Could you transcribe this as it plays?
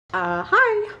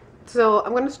Hi! So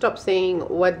I'm gonna stop saying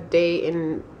what day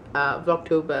in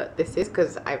vlogtober this is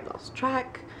because I've lost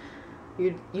track.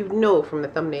 You know from the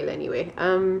thumbnail anyway.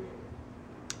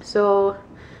 So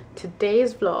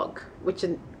today's vlog, which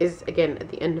is again at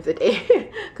the end of the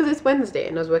day because it's Wednesday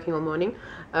and I was working all morning,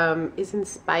 is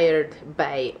inspired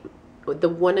by the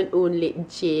one and only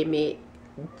Jamie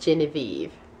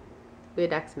Genevieve.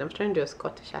 Weird accent. I was trying to do a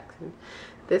Scottish accent.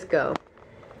 This girl.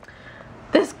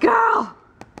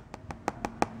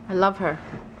 I love her.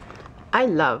 I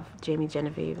love Jamie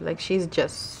Genevieve. Like, she's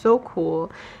just so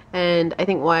cool, and I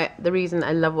think the reason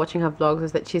I love watching her vlogs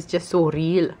is that she's just so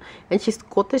real, and she's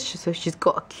Scottish, so she's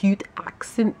got a cute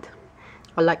accent.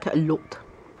 I like her a lot.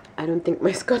 I don't think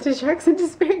my Scottish accent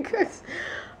is very good.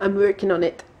 I'm working on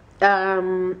it.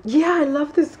 Yeah, I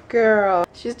love this girl.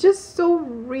 She's just so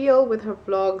real with her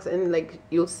vlogs, and like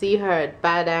you'll see her at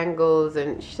bad angles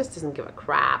and she just doesn't give a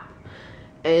crap,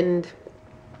 and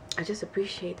I just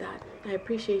appreciate that. I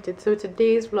appreciate it. So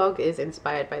today's vlog is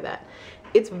inspired by that.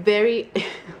 It's very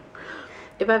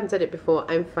if I haven't said it before,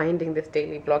 I'm finding this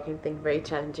daily vlogging thing very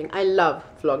challenging. I love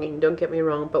vlogging, don't get me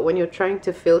wrong, but when you're trying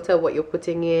to filter what you're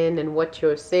putting in and what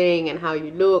you're saying and how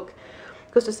you look,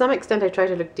 because to some extent I try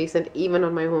to look decent even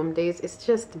on my home days, it's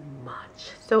just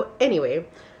much. So anyway,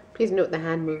 please note the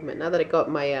hand movement. Now that I got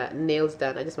my nails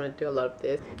done, I just want to do a lot of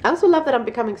this. I also love that I'm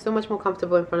becoming so much more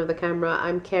comfortable in front of the camera.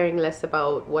 I'm caring less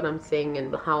about what I'm saying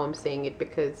and how I'm saying it,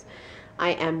 because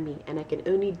I am me and I can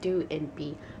only do and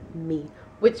be me.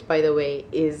 Which, by the way,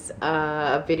 is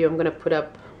a video I'm going to put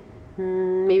up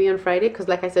maybe on Friday, because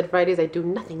like I said, Fridays I do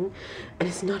nothing and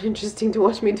it's not interesting to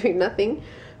watch me doing nothing.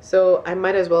 So I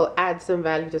might as well add some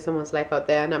value to someone's life out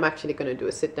there, and I'm actually going to do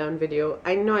a sit down video.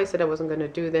 I know I said I wasn't going to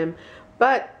do them,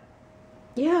 but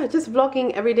yeah, just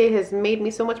vlogging every day has made me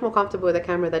so much more comfortable with the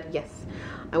camera that yes,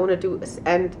 I want to do.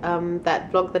 And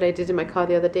that vlog that I did in my car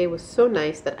the other day was so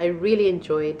nice that I really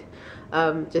enjoyed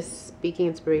just speaking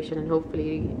inspiration and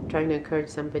hopefully trying to encourage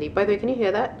somebody. By the way, can you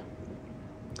hear that?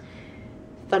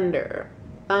 Thunder,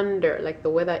 like the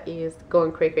weather is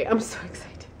going cray-cray. I'm so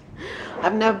excited.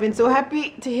 I've never been so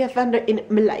happy to hear thunder in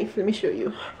my life. Let me show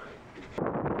you.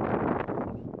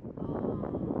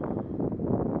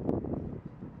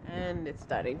 And it's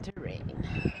starting to rain.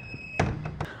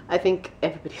 I think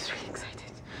everybody's really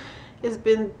excited. It's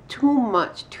been too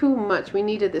much. We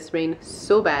needed this rain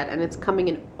so bad, and it's coming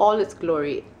in all its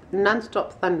glory.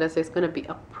 Non-stop thunder, so it's gonna be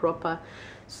a proper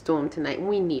storm tonight.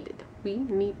 We need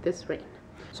this rain.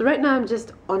 So right now I'm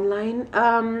just online.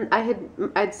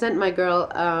 I'd sent my girl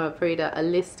Farida a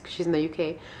list, 'cause she's in the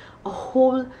UK, a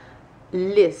whole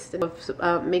list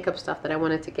of makeup stuff that I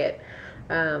wanted to get,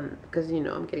 because you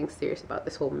know I'm getting serious about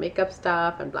this whole makeup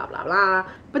stuff and blah blah blah.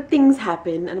 But things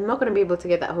happen and I'm not going to be able to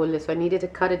get that whole list, so I needed to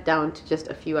cut it down to just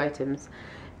a few items.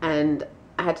 And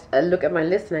I had a look at my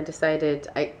list and I decided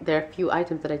there are a few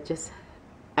items that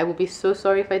I will be so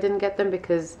sorry if I didn't get them,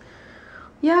 because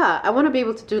yeah, I want to be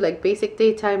able to do like basic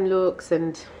daytime looks,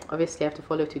 and obviously I have to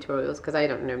follow tutorials because I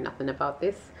don't know nothing about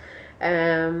this.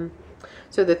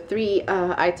 So the three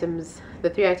items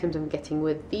I'm getting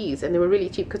were these, and they were really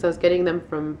cheap because I was getting them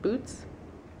from Boots.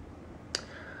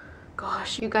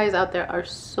 Gosh, you guys out there are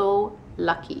so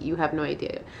lucky. You have no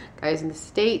idea. Guys in the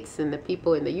States and the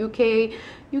people in the UK,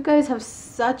 you guys have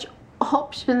such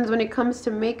options when it comes to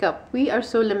makeup. We are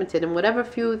so limited, and whatever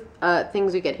few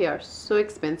things we get here are so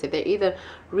expensive. They're either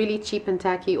really cheap and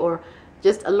tacky or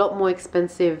just a lot more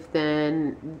expensive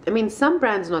than, I mean, some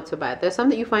brands not so bad. There's some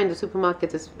that you find in the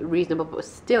supermarkets is reasonable, but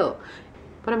still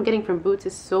what I'm getting from Boots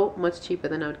is so much cheaper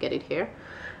than I would get it here.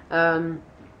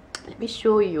 Let me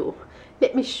show you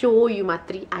my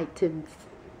three items.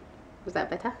 Was that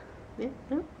better? Yeah.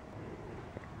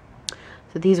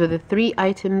 So these were the three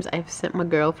items I've sent my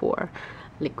girl for.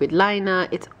 Liquid liner.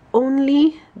 It's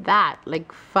only that,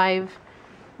 like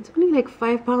it's only like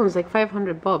 £5, like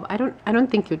 500 bob. I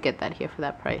don't think you'd get that here for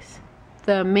that price.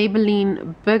 The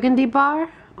Maybelline Burgundy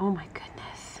bar. Oh my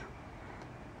goodness.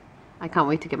 I can't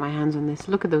wait to get my hands on this.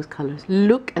 Look at those colors.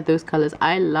 Look at those colors.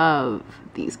 I love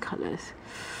these colors.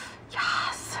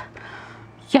 Yes.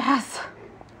 Yes.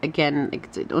 Again,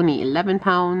 it's only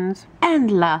 £11.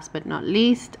 And last but not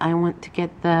least, I want to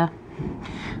get the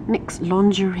NYX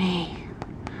lingerie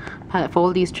palette for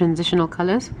all these transitional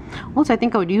colors. Also, I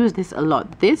think I would use this a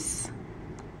lot. This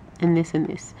and this and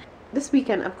this. This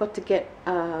weekend I've got to get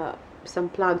some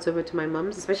plants over to my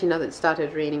mum's, especially now that it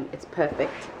started raining. It's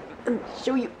perfect. Let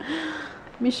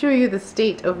me show you the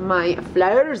state of my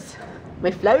flowers.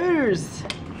 My flowers.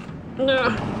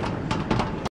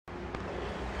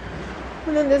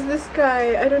 And then there's this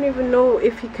guy. I don't even know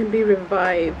if he can be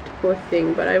revived, poor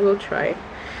thing, but I will try.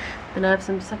 And I have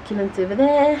some succulents over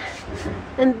there.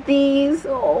 And these,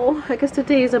 oh, I guess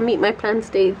today is a meet my plants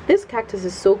day. This cactus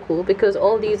is so cool because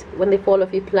all these, when they fall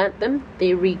off, you plant them,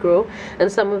 they regrow.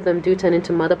 And some of them do turn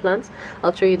into mother plants.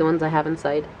 I'll show you the ones I have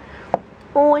inside.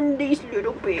 Oh, and these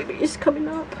little babies coming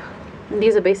up. And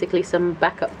these are basically some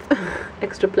backup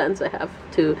extra plants I have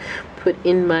to put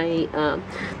in my,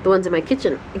 the ones in my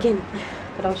kitchen. Again,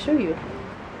 but I'll show you.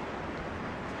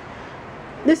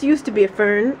 This used to be a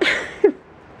fern.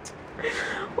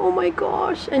 Oh my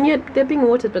gosh, and yet they're being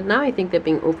watered, but now I think they're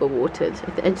being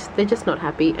overwatered. They're just not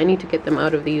happy. I need to get them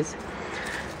out of these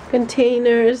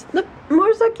containers. Look,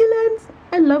 more succulents.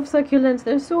 I love succulents.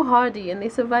 They're so hardy and they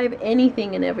survive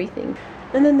anything and everything.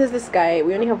 And then there's this guy.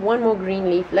 We only have one more green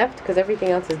leaf left because everything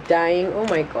else is dying. Oh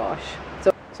my gosh.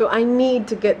 So I need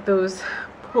to get those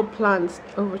poor plants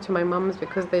over to my mum's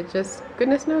because they're just,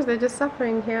 goodness knows, they're just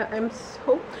suffering here. I'm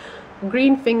so...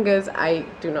 Green fingers I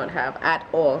do not have at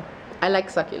all. I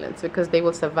like succulents because they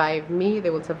will survive me,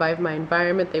 they will survive my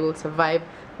environment, they will survive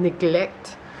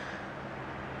neglect.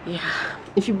 Yeah.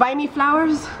 If you buy me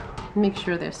flowers, make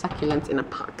sure they're succulents in a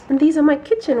pot. And these are my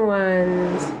kitchen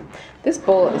ones. This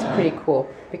bowl is pretty cool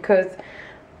because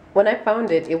when I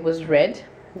found it, it was red.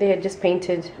 They had just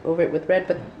painted over it with red,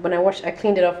 but when I washed, I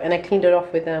cleaned it off, and I cleaned it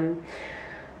off with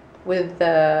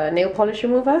the nail polish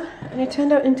remover, and it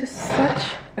turned out into such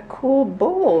a cool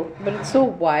bowl. But it's so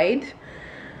wide.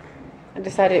 I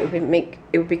decided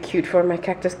it would be cute for my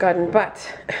cactus garden,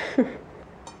 but I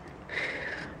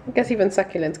guess even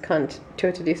succulents can't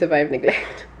totally survive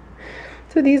neglect.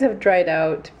 So these have dried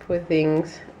out, poor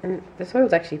things, and the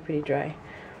soil's actually pretty dry.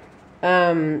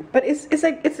 But it's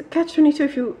like, it's a catch-22.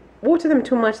 If you water them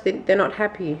too much, they're not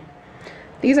happy.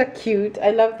 These are cute.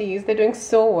 I love these. They're doing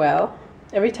so well.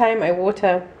 Every time I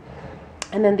water.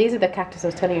 And then these are the cactus I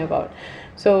was telling you about.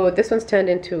 So this one's turned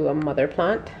into a mother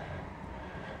plant.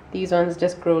 These ones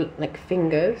just grow like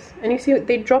fingers. And you see,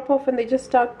 they drop off and they just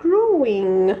start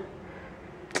growing.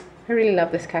 I really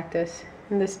love this cactus.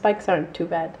 And the spikes aren't too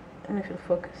bad. I don't know if you'll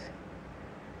focus.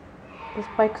 The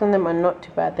spikes on them are not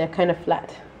too bad. They're kind of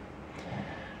flat.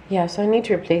 Yeah, so I need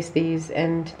to replace these.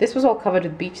 And this was all covered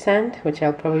with beach sand, which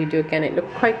I'll probably do again. It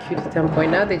looked quite cute at some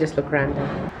point. Now they just look random.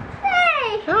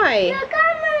 Hey! Hi!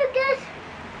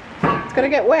 Look, it's gonna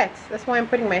get wet. That's why I'm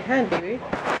putting my hand, baby.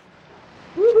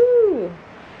 Woohoo!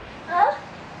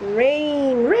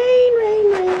 Rain, rain,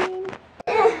 rain, rain.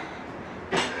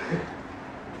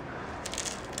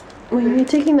 When you're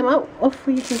taking them out, off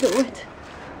where you can get wet.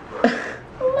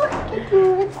 Look at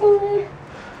you, it's in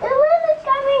the wind is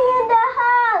coming in the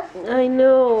house. I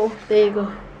know. There you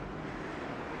go.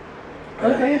 Are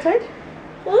you going inside?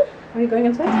 Huh? Are you going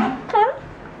inside? Huh?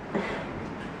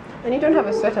 And you don't have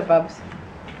a sweater, Bubs.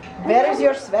 Where is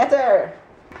your sweater?